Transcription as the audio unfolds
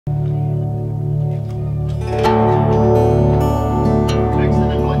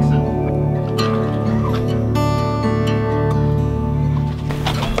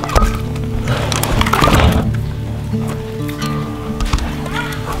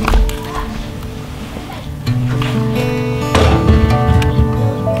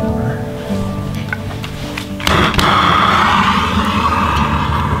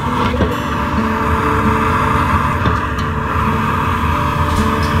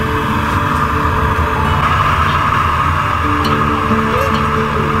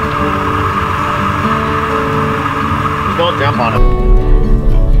jump on it.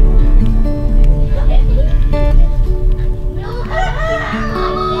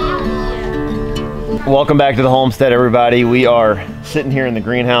 Welcome back to the homestead, everybody. We are sitting here in the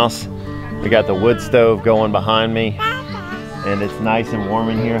greenhouse. We got the wood stove going behind me, and it's nice and warm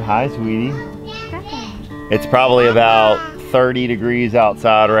in here. Hi, sweetie. It's probably about 30 degrees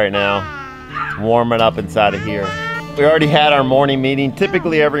outside right now. Warming up inside of here. We already had our morning meeting.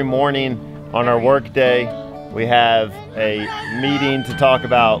 Typically every morning on our work day, we have a meeting to talk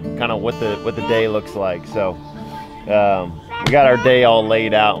about kind of what the day looks like. So we got our day all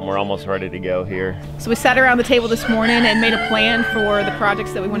laid out and we're almost ready to go here. So we sat around the table this morning and made a plan for the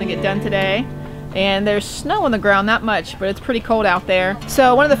projects that we want to get done today. And there's snow on the ground, not much, but it's pretty cold out there.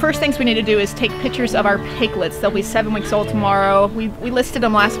 So one of the first things we need to do is take pictures of our piglets. They'll be 7 weeks old tomorrow. We listed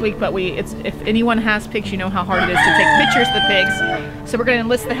them last week, but if anyone has pigs, you know how hard it is to take pictures of the pigs. So we're going to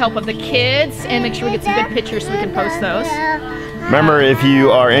enlist the help of the kids and make sure we get some good pictures so we can post those. Remember, if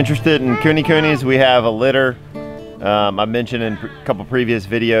you are interested in coonies, we have a litter. I mentioned in a couple previous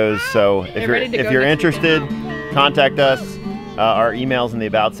videos. So if you're interested, contact us. Our email's in the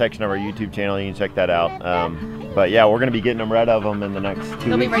about section of our YouTube channel. You can check that out. But yeah, we're going to be getting rid of them in the next 2 weeks.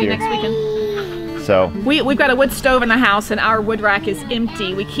 They'll be ready here. next weekend. So we've got a wood stove in the house and our wood rack is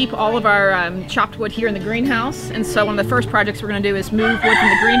empty. We keep all of our chopped wood here in the greenhouse. And so one of the first projects we're going to do is move wood from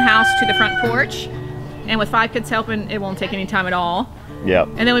the greenhouse to the front porch. And with 5 kids helping, it won't take any time at all. Yep.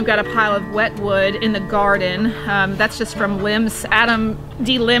 And then we've got a pile of wet wood in the garden. That's just from limbs. Adam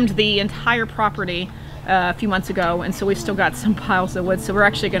de-limbed the entire property a few months ago, and so we've still got some piles of wood. So we're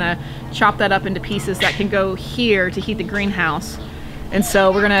actually going to chop that up into pieces that can go here to heat the greenhouse. And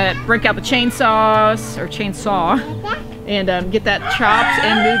so we're going to break out the chainsaw and get that chopped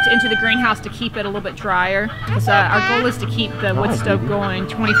and moved into the greenhouse to keep it a little bit drier. Because our goal is to keep the wood stove going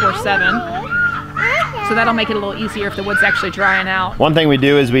 24/7. So that'll make it a little easier if the wood's actually drying out. One thing we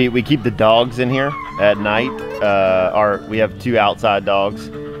do is we keep the dogs in here at night. We have 2 outside dogs,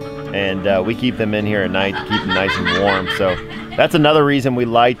 and we keep them in here at night to keep them nice and warm. So that's another reason we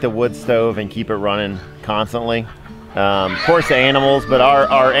light the wood stove and keep it running constantly. Of course the animals, but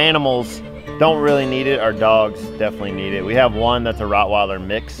our animals don't really need it. Our dogs definitely need it. We have one that's a Rottweiler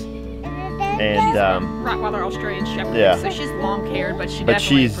mix. And Rottweiler Australian Shepherd. Yeah. So she's long-haired, but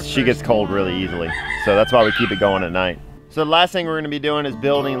she gets cold really easily. So that's why we keep it going at night. So the last thing we're going to be doing is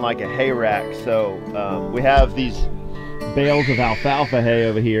building like a hay rack. So we have these bales of alfalfa hay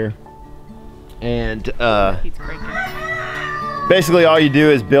over here, and basically all you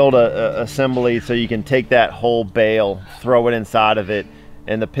do is build a assembly so you can take that whole bale, throw it inside of it,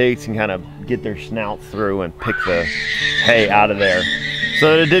 and the pigs can kind of get their snouts through and pick the hay out of there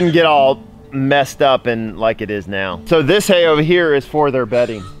so that it didn't get all messed up and like it is now. So this hay over here is for their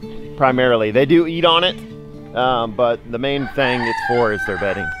bedding primarily. They do eat on it, but the main thing it's for is their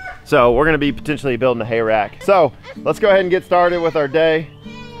bedding. So we're going to be potentially building a hay rack. So let's go ahead and get started with our day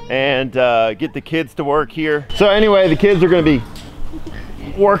and get the kids to work here. So anyway, the kids are going to be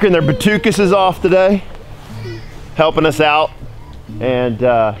working their batucuses off today, helping us out, and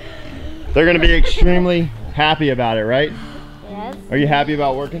they're going to be extremely happy about it, right? Yes. Are you happy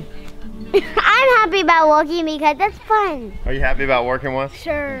about working? I'm happy about working because that's fun. Are you happy about working with us?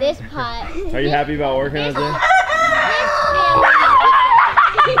 Sure. This pot. Are you happy about working with us?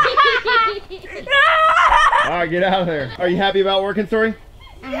 All right, get out of there. Are you happy about working, Story?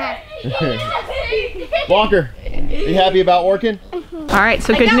 Walker, are you happy about working? All right,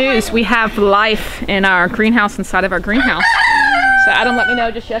 so good news. We have life in our greenhouse inside of our greenhouse. So Adam let me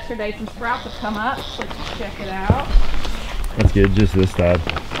know just yesterday some sprouts have come up. Let's check it out. That's good, just this side.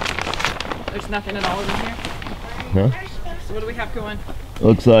 There's nothing at all in here. No? So what do we have going?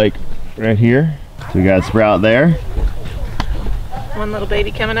 Looks like right here. So we got a sprout there. One little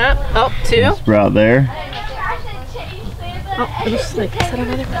baby coming up. Oh, 2. A sprout there. Oh, it looks like, is that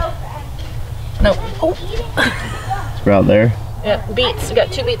over there? No. Oh. Sprout there. Yeah, beets. We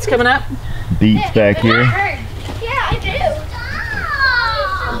got 2 beets coming up. Beets back here. Yeah, I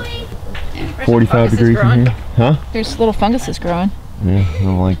do. 45 degrees in here. Huh? There's little funguses growing. Yeah, I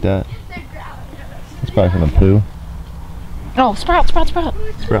don't like that. It's probably from the poo. Oh, sprout. Sprouts.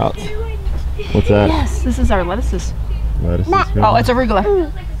 What's that? Yes, this is our lettuces. Lettuces. Oh, it's arugula.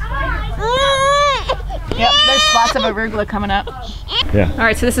 Yep, there's lots of arugula coming up. Yeah. All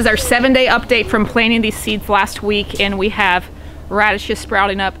right, so this is our 7-day update from planting these seeds last week, and we have radishes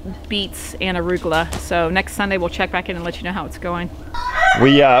sprouting up, beets, and arugula. So next Sunday we'll check back in and let you know how it's going.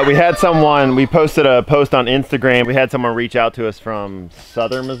 We had someone, we posted a post on Instagram. We had someone reach out to us from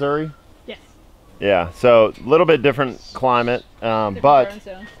southern Missouri. Yes. Yeah, so a little bit different climate, but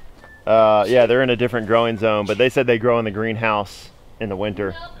Yeah, they're in a different growing zone, but they said they grow in the greenhouse in the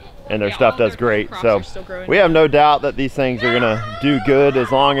winter, and their stuff does great. So we have no doubt that these things are gonna do good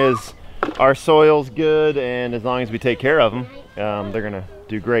as long as our soil's good and as long as we take care of them. They're gonna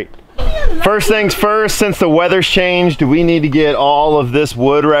do great. First things first, since the weather's changed, we need to get all of this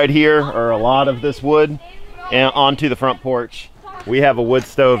wood right here, or a lot of this wood, and onto the front porch. We have a wood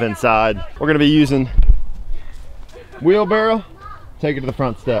stove inside. We're gonna be using wheelbarrow, take it to the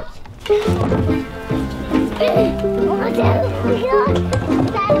front steps.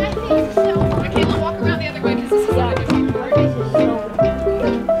 Michaela, walk around the other way because this is not good.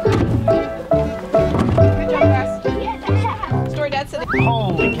 Good job, guys. Story Dad said.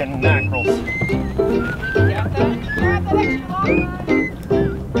 Holy canackles. You got that? Grab that extra long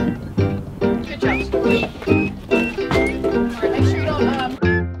one. Good job, Story. Alright, make sure you don't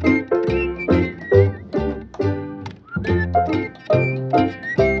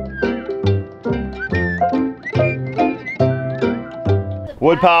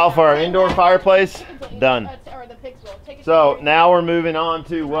Wood pile for our indoor fireplace, done. So now we're moving on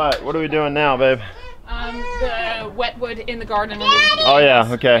to what? What are we doing now, babe? The wet wood in the garden. Oh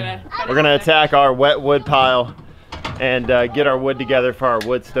yeah, okay. We're gonna attack our wet wood pile and get our wood together for our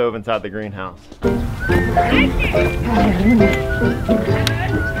wood stove inside the greenhouse.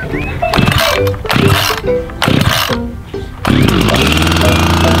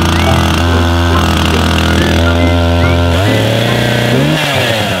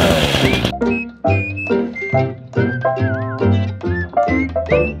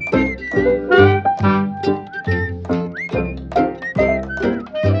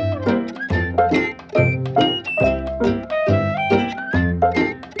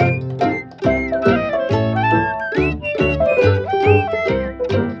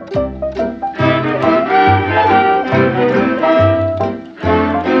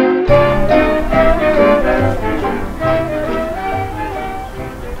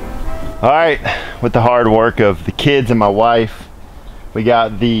 Alright, with the hard work of the kids and my wife, we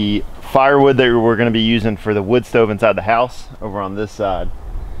got the firewood that we're going to be using for the wood stove inside the house over on this side.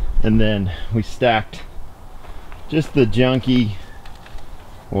 And then we stacked just the junky,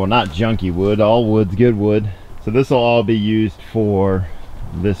 well, not junky wood, all wood's good wood. So this will all be used for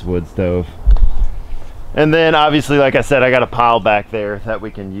this wood stove. And then obviously, like I said, I got a pile back there that we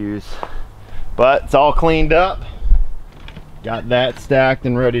can use. But it's all cleaned up. Got that stacked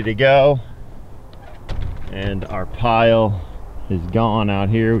and ready to go. And our pile is gone out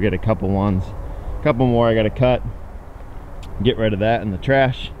here. We got a couple more I gotta cut. Get rid of that in the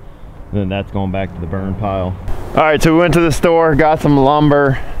trash. And then that's going back to the burn pile. All right, so we went to the store, got some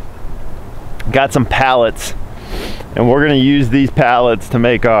lumber, got some pallets. And we're gonna use these pallets to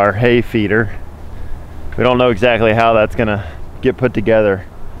make our hay feeder. We don't know exactly how that's gonna get put together,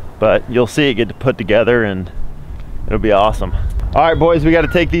 but you'll see it get put together and it'll be awesome. All right, boys, we got to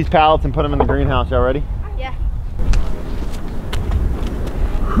take these pallets and put them in the greenhouse. Y'all ready? Yeah.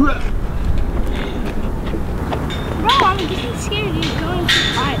 Bro, I'm getting scared. You're going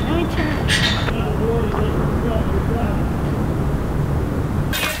too quiet. Let me turn it.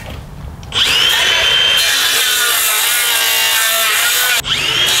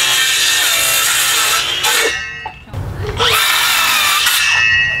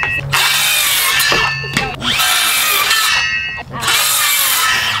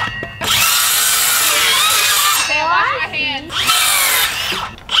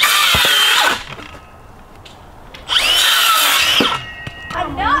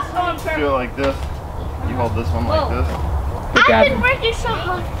 Do it like this. You hold this one like this. I've been working so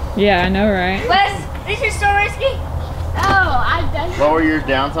hard. Yeah, I know, right? Wes, this is so risky. Oh, I've done. Lower yours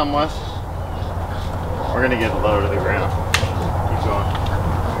down some, Wes. We're gonna get low to the ground. Keep going.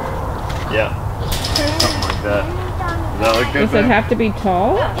 Yeah. Something like that. Does that look good? Does it have to be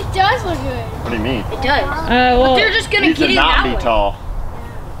tall? It does look good. What do you mean? It does. Well, They're just gonna These get should in not that be way. tall.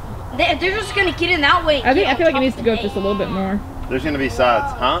 They're just gonna get in that way. I feel like it needs to go up just a little bit more. There's gonna be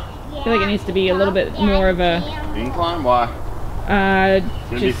sides, huh? I feel like it needs to be a little bit more of a Incline? Why? It's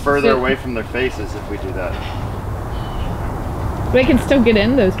gonna be further away from their faces if we do that. They can still get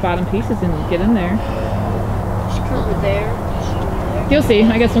in those bottom pieces and get in there. Over there. You'll see.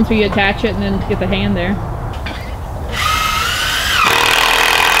 I guess once we attach it and then get the hand there.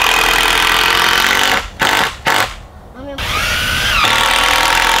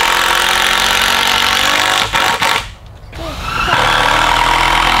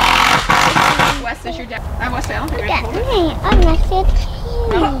 Wes, is your dad? Wes, I don't think Look at me. I'm a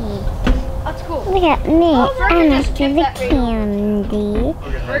candy. That's cool. Look at me. we're I'm gonna a just skip that right candy. we're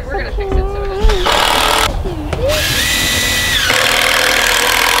gonna fix it so it doesn't.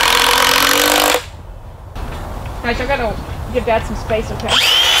 Guys, I gotta give Dad some space, okay?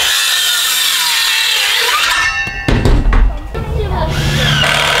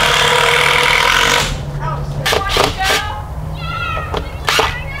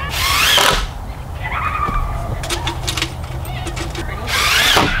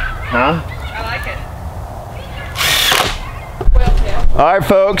 Huh? I like it. All right,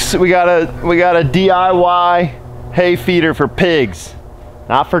 folks, we got a DIY hay feeder for pigs,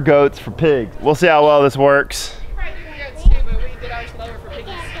 not for goats, for pigs. We'll see how well this works. Probably do goats too, but we did ours lower for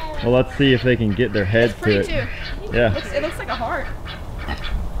piggies. Well, let's see if they can get their heads to it. Too. Yeah. It looks like a heart.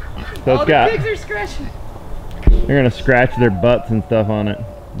 So it's got. The pigs are scratching. They're gonna scratch their butts and stuff on it.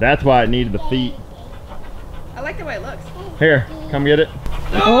 That's why it needed the feet. I like the way it looks. Here, come get it.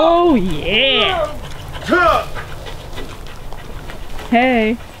 Oh yeah!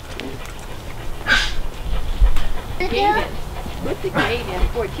 Hey. Put the gate in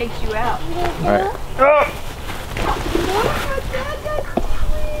before it takes you out. All right.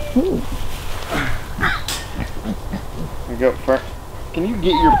 Here you go, Fern. Can you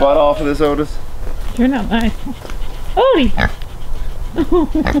get your butt off of this, Otis? Turned out nice. Odie!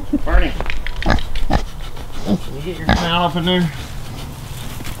 Bernie. Can you get your snout off in there?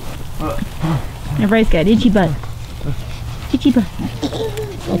 Everybody's got itchy butt. Itchy butt.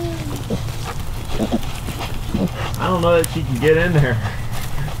 I don't know that she can get in there.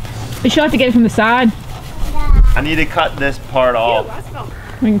 But she'll have to get it from the side. I need to cut this part off.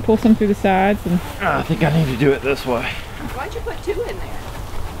 We can pull some through the sides. And I think I need to do it this way. Why don't you put two in there?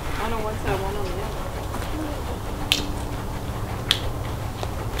 One on one side, one on the other.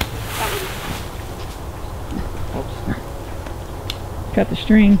 cut the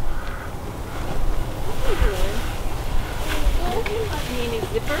string. What are you doing? You need a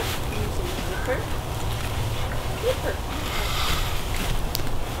zipper? You need some zipper? Zipper.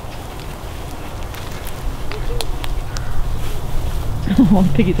 Oh,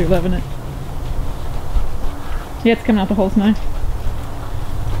 the piggies are loving it. Yeah, it's coming out the holes now.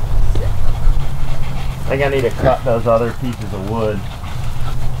 I think I need to cut those other pieces of wood.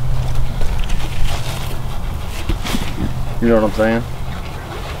 You know what I'm saying?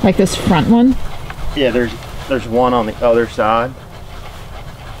 Like this front one? Yeah, there's one on the other side.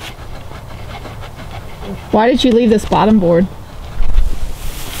 Why did you leave this bottom board?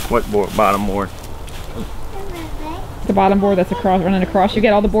 What board? Bottom board? The bottom board that's across, running across. You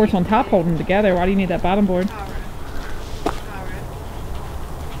get all the boards on top holding them together. Why do you need that bottom board?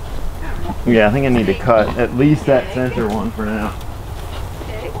 Yeah, I think I need to cut at least that center one for now.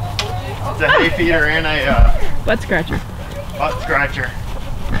 It's a hay feeder and a Butt scratcher. butt scratcher.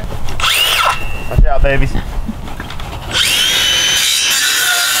 Watch out, babies.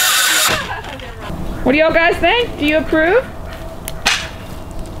 What do y'all guys think? Do you approve?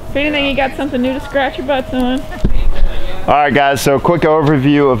 If anything, you got something new to scratch your butts on. All right, guys, so quick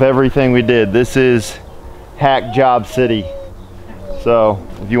overview of everything we did. This is Hack Job City. So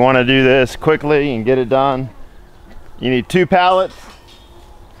if you want to do this quickly and get it done, you need 2 pallets,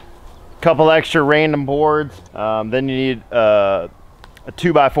 a couple extra random boards, then you need a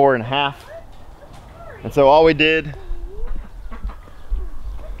 2x4.5. And so all we did,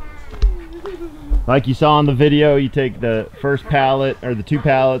 like you saw in the video, you take the first pallet or the 2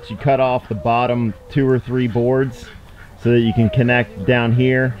 pallets, you cut off the bottom 2 or 3 boards so that you can connect down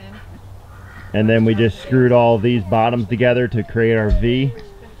here. And then we just screwed all of these bottoms together to create our V.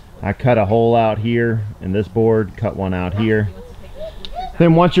 I cut a hole out here in this board, cut one out here.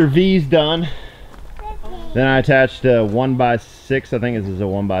 Then once your V's done, then I attached a 1x6, I think this is a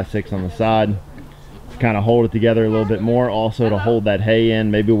 1x6 on the side. Kind of hold it together a little bit more, also to hold that hay in.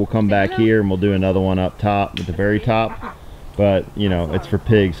 Maybe we'll come back here and we'll do another one up top at the very top. But you know, it's for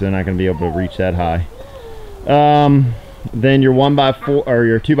pigs, so they're not going to be able to reach that high. Then your 1x4 or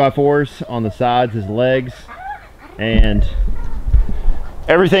your 2x4s on the sides as legs, and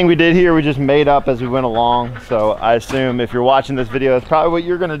everything we did here we just made up as we went along. So I assume if you're watching this video, that's probably what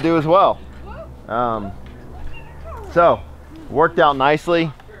you're going to do as well. So worked out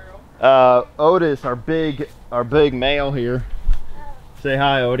nicely. Otis, our big male here. Say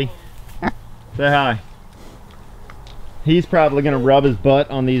hi, Odie. Say hi. He's probably going to rub his butt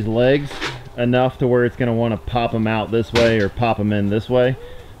on these legs enough to where it's going to want to pop them out this way or pop them in this way.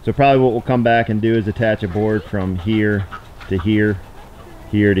 So probably what we'll come back and do is attach a board from here to here,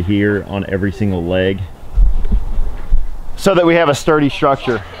 here to here on every single leg, so that we have a sturdy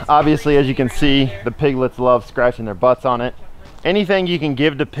structure. Obviously, as you can see, the piglets love scratching their butts on it. Anything you can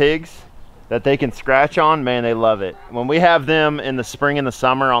give to pigs that they can scratch on, man, they love it. When we have them in the spring and the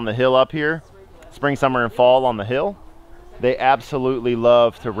summer on the hill up here, spring, summer, and fall on the hill, they absolutely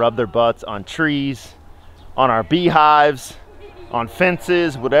love to rub their butts on trees, on our beehives, on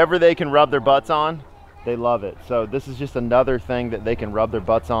fences, whatever they can rub their butts on, they love it. So this is just another thing that they can rub their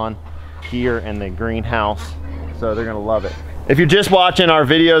butts on here in the greenhouse. So they're gonna love it. If you're just watching our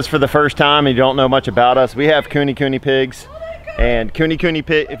videos for the first time and you don't know much about us, we have Kune pigs. And Kune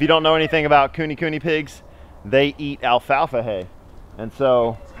pig, if you don't know anything about Kune pigs, they eat alfalfa hay. And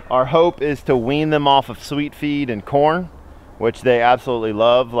so our hope is to wean them off of sweet feed and corn, which they absolutely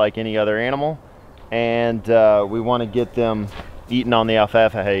love like any other animal. And we want to get them eating on the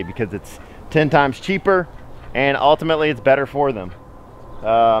alfalfa hay because it's 10 times cheaper and ultimately it's better for them.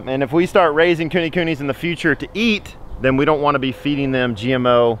 And if we start raising Kunis in the future to eat, then we don't want to be feeding them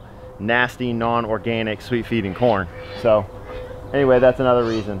GMO, nasty, non-organic sweet feed and corn. So anyway, that's another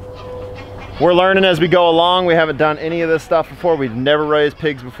reason. We're learning as we go along. We haven't done any of this stuff before. We've never raised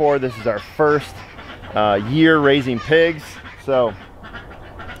pigs before. This is our first year raising pigs. So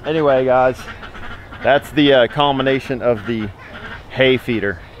anyway, guys, that's the culmination of the hay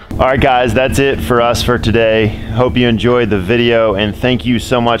feeder. All right, guys, that's it for us for today. Hope you enjoyed the video, and thank you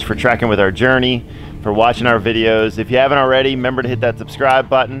so much for tracking with our journey, for watching our videos. If you haven't already, remember to hit that subscribe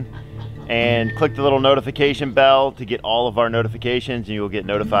button and click the little notification bell to get all of our notifications, and you will get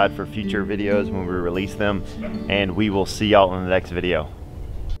notified for future videos when we release them. And we will see y'all in the next video.